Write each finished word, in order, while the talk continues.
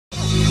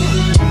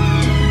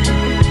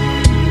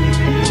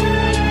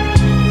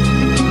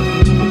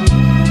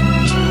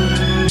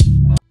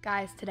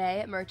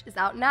today. Merch is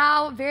out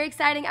now. Very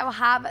exciting. I will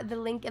have the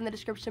link in the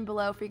description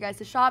below for you guys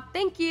to shop.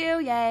 Thank you.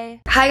 Yay.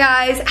 Hi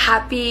guys.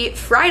 Happy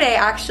Friday,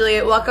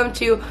 actually. Welcome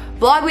to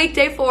vlog week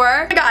day 4.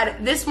 Oh my god,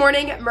 this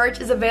morning merch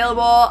is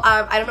available.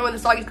 I don't know when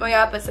this vlog is going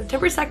up, but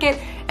September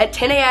 2nd at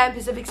 10 a.m.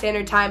 Pacific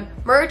Standard Time.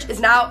 Merch is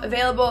now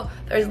available.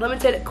 There's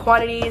limited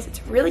quantities.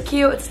 It's really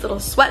cute. It's a little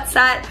sweat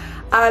set.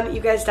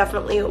 You guys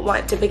definitely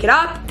want to pick it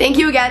up. Thank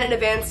you again in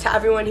advance to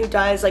everyone who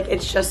does. Like,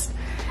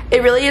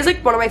 it really is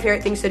like one of my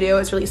favorite things to do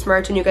is release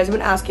merch, and you guys have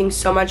been asking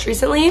so much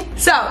recently.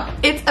 So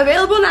it's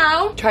available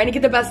now. I'm trying to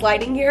get the best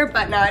lighting here,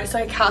 but now I just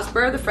like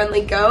Casper, the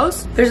friendly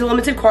ghost. There's a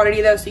limited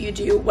quantity though, so you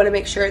do want to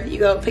make sure that you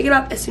go pick it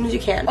up as soon as you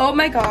can. Oh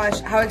my gosh,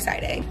 how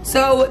exciting.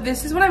 So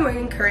this is what I'm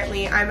wearing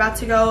currently. I'm about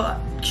to go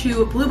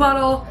to Blue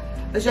Bottle.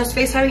 I was just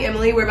FaceTiming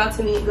Emily. We're about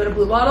to meet and go to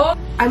Blue Bottle.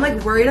 I'm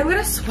like worried I'm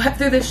gonna sweat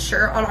through this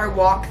shirt on our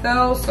walk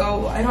though,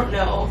 so I don't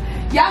know.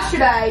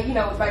 Yesterday, you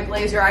know, with my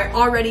blazer, I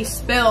already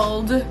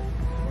spilled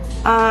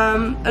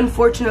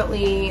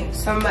unfortunately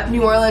some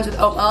New Orleans with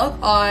oat milk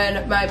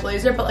on my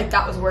blazer, but like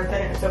that was worth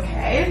it and it's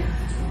okay.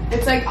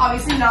 It's like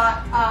obviously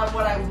not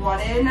what I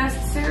wanted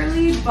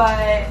necessarily,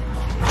 but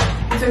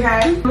it's okay.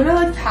 I'm gonna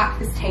like pack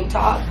this tank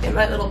top in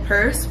my little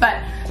purse,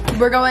 but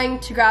we're going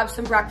to grab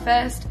some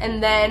breakfast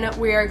and then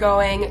we are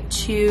going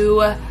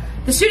to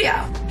the studio.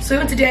 So we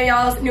went to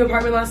Danielle's new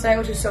apartment last night,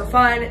 which was so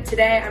fun.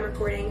 Today I'm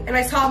recording, and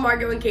I saw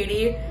Margot and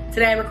Katie.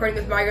 Today I'm recording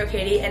with Margot,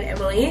 Katie, and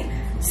Emily.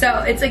 So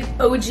it's like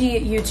OG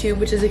YouTube,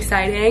 which is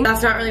exciting.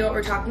 That's not really what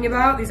we're talking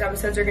about. These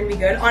episodes are gonna be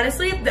good.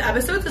 Honestly, the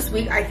episodes this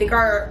week I think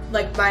are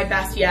like my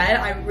best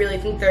yet. I really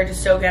think they're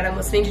just so good. I'm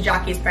listening to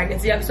Jackie's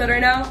pregnancy episode right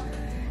now,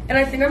 and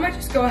I think I might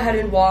just go ahead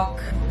and walk.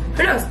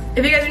 Who knows?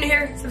 If you guys are new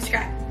here,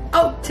 subscribe.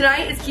 Oh,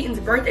 tonight is Keaton's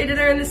birthday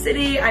dinner in the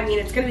city. I mean,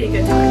 it's gonna be a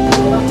good time.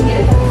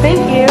 Thank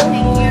you.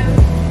 Thank you.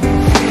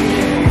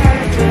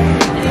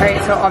 All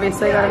right, so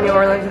obviously I got a New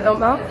Orleans with oat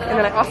milk, and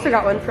then I also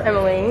got one for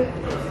Emily.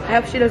 I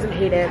hope she doesn't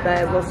hate it,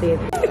 but we'll see.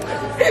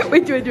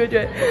 Wait, do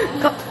it.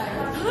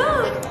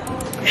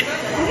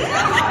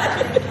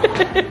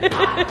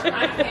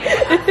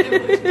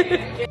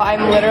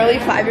 I'm literally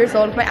 5 years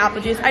old with my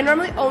apple juice. I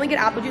normally only get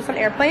apple juice on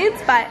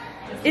airplanes, but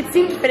it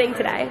seemed fitting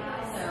today.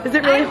 Is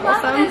it really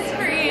wholesome? I love this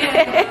for you.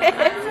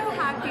 I'm so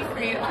happy for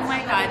you. Oh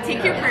my god,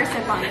 take your purse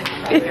up on it.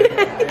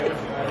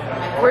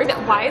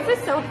 Why is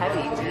this so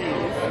heavy?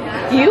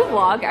 Do you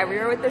vlog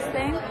everywhere with this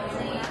thing?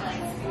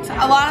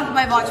 A lot of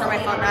my vlogs are my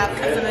phone wrap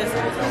because of this.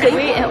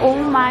 Wait, and oh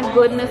my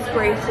goodness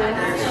gracious.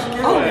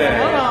 Oh,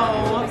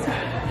 whoa.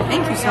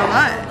 Thank you so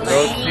much.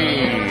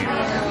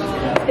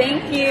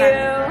 Thank you.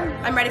 Okay.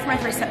 I'm ready for my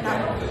first sip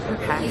now.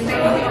 Okay.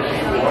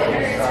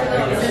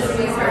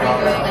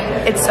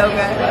 It's so good.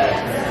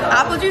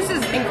 Apple juice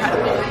is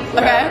incredible.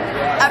 Okay?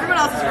 Everyone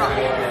else is wrong.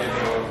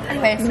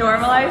 Anyways.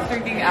 Normalize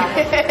drinking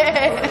apple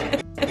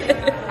juice.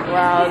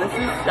 Wow, this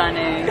is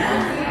stunning.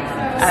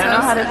 I don't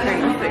know how to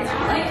turn this thing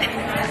on.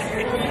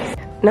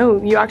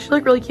 No, you actually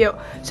look really cute.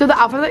 So the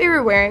outfit that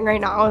you're wearing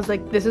right now is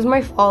like, this is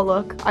my fall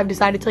look. I've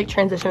decided to like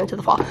transition into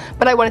the fall.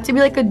 But I want it to be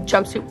like a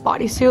jumpsuit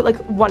bodysuit, like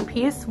one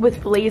piece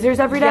with blazers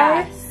every day.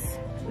 Yes.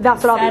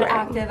 That's what I'll be wearing.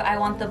 Active, I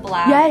want the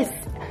black. Yes.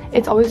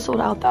 It's always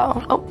sold out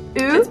though. Oh,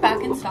 ooh. It's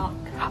back in stock.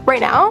 Right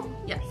now?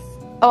 Yes.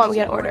 Oh, I'm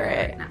gonna order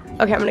it.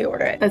 Okay, I'm gonna go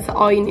order it. That's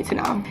all you need to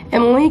know.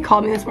 Emily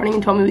called me this morning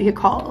and told me we could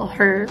call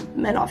her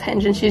men off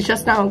Hinge, and she's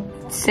just now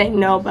saying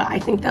no, but I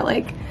think that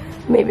like,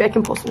 maybe I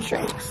can pull some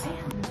strings.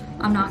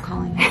 I'm not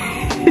calling you.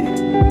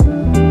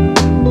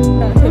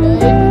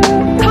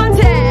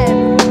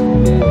 Content!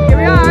 Here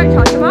we are,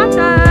 Matcha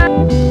Matcha!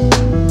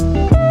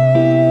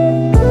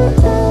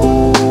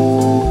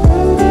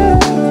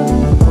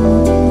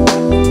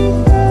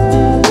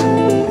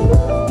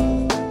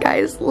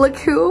 Guys, look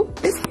who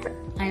is here.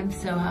 I am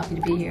so happy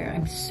to be here.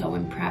 I'm so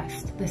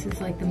impressed. This is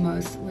like the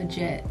most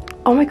legit.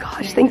 Oh my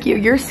gosh, thank you.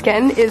 Your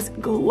skin is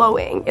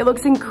glowing. It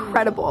looks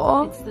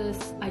incredible. It's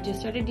this, I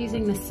just started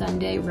using the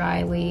Sunday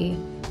Riley.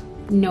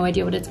 No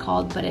idea what it's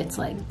called, but it's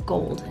like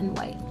gold and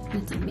white.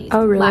 It's amazing.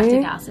 Oh, really?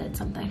 Lactic acid,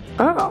 something.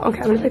 Oh,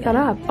 okay, I'm gonna pick that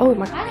up. Oh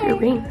my god, your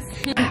rings.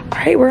 All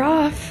right, we're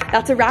off.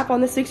 That's a wrap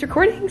on this week's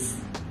recordings.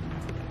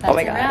 Oh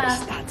my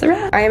gosh, that's a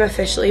wrap. I am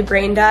officially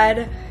brain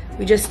dead.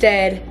 We just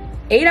did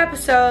 8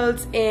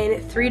 episodes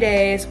in 3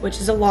 days,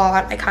 which is a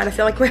lot. I kind of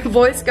feel like my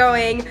voice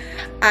going.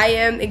 I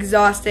am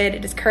exhausted.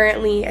 It is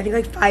currently, I think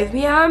like 5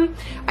 p.m.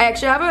 I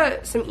actually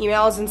have some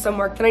emails and some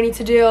work that I need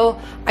to do.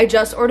 I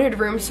just ordered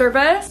room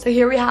service. So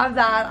here we have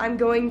that. I'm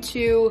going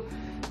to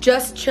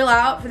just chill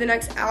out for the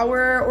next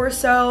hour or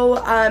so,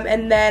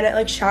 and then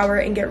like shower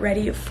and get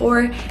ready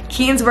for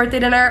Keaton's birthday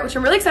dinner, which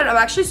I'm really excited. I'm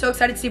actually so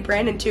excited to see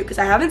Brandon too, because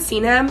I haven't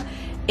seen him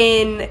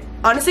in,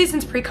 honestly,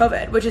 since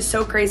pre-COVID, which is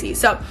so crazy.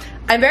 So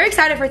I'm very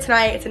excited for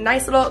tonight. It's a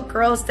nice little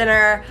girls'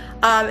 dinner,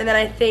 and then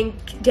I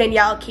think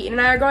Danielle, Keaton,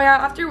 and I are going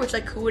out after, which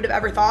like who would have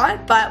ever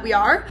thought, but we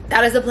are.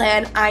 That is the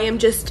plan. I am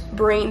just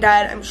brain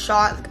dead. I'm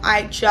shot. Like,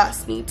 I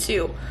just need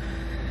to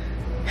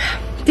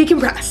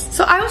decompress.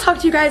 So I will talk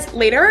to you guys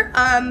later.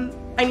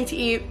 I need to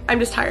eat. I'm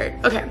just tired.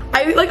 Okay.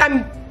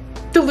 I'm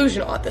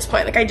delusional at this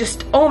point. Like, I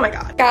just, oh my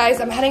God. Guys,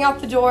 I'm heading out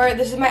the door.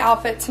 This is my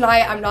outfit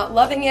tonight. I'm not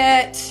loving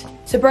it.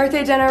 It's a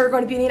birthday dinner. We're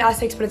going to be in the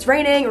Essex, but it's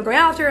raining. We're going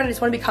after, and I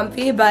just want to be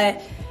comfy,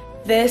 but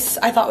this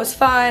I thought was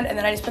fun, and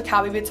then I just put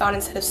cowboy boots on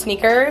instead of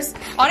sneakers.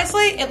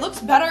 Honestly, it looks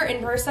better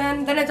in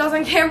person than it does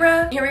on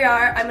camera. Here we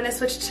are. I'm gonna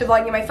switch to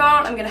vlogging my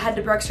phone. I'm gonna head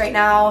to Brooks right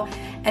now,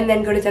 and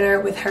then go to dinner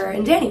with her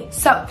and Danny.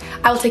 So,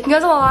 I will take you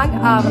guys along,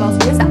 but I'll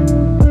see you in a sec.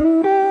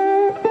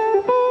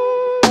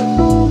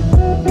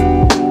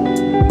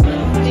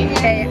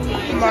 Okay,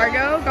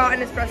 Margot got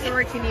an espresso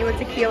martini with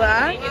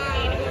tequila. Do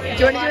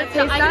you want to do a taste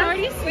test? I can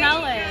already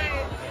smell it.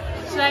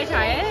 Should I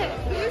try it?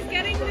 Who's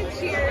getting the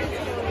cheers?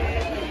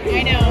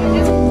 I know.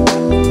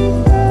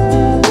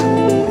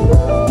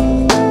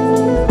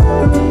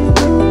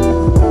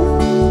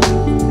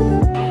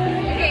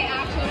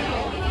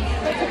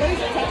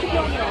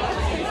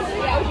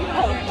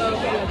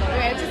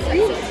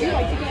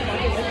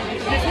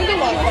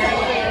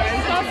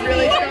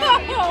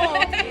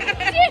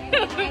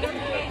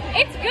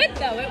 It's good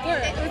though, it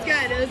worked. It was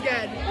good, it was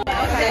good.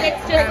 Okay.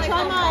 It's just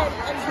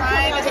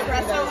Trying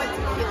espresso with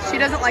tequila. She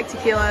doesn't like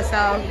tequila,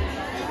 so.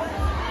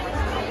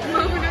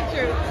 No, not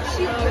true.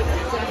 She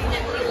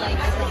definitely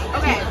likes it.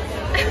 Okay.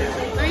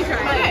 Let me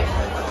try. Okay.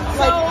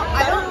 So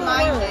I don't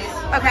mind this.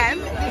 Okay.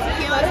 The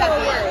tequila's at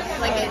the end,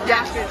 like it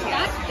after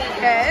taste.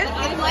 Good.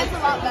 It blends a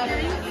lot better.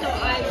 So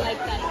I like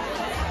that.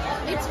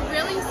 It's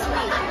really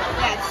sweet.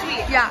 Yeah, it's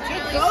sweet. Yeah.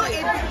 It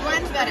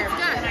blends better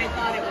than I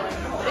thought it would.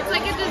 It's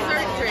like a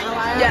dessert drink.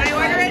 Yeah. Can I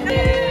order it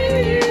now?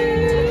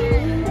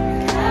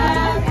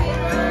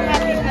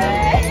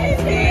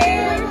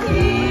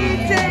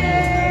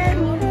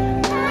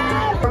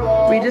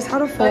 We just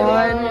had a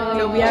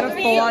full-on, we had a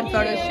full-on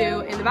photo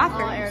shoot in the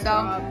bathroom,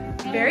 so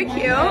very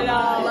cute.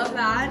 Love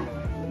that.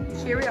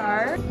 Here we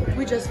are.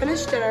 We just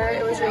finished dinner.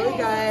 It was really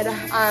good.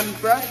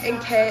 Brooke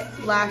and Kit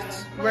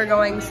left. We're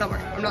going somewhere.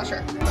 I'm not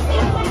sure.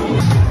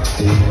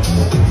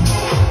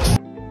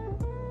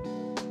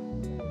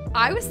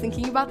 I was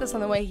thinking about this on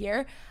the way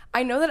here.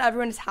 I know that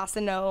everyone just has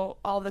to know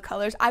all the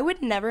colors. I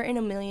would never in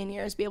a million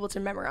years be able to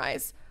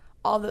memorize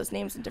all those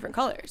names in different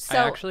colors. So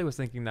I actually was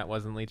thinking that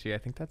wasn't lychee. I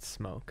think that's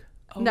smoke.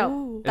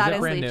 No, Is that it is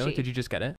brand lychee. new? Did you just get it?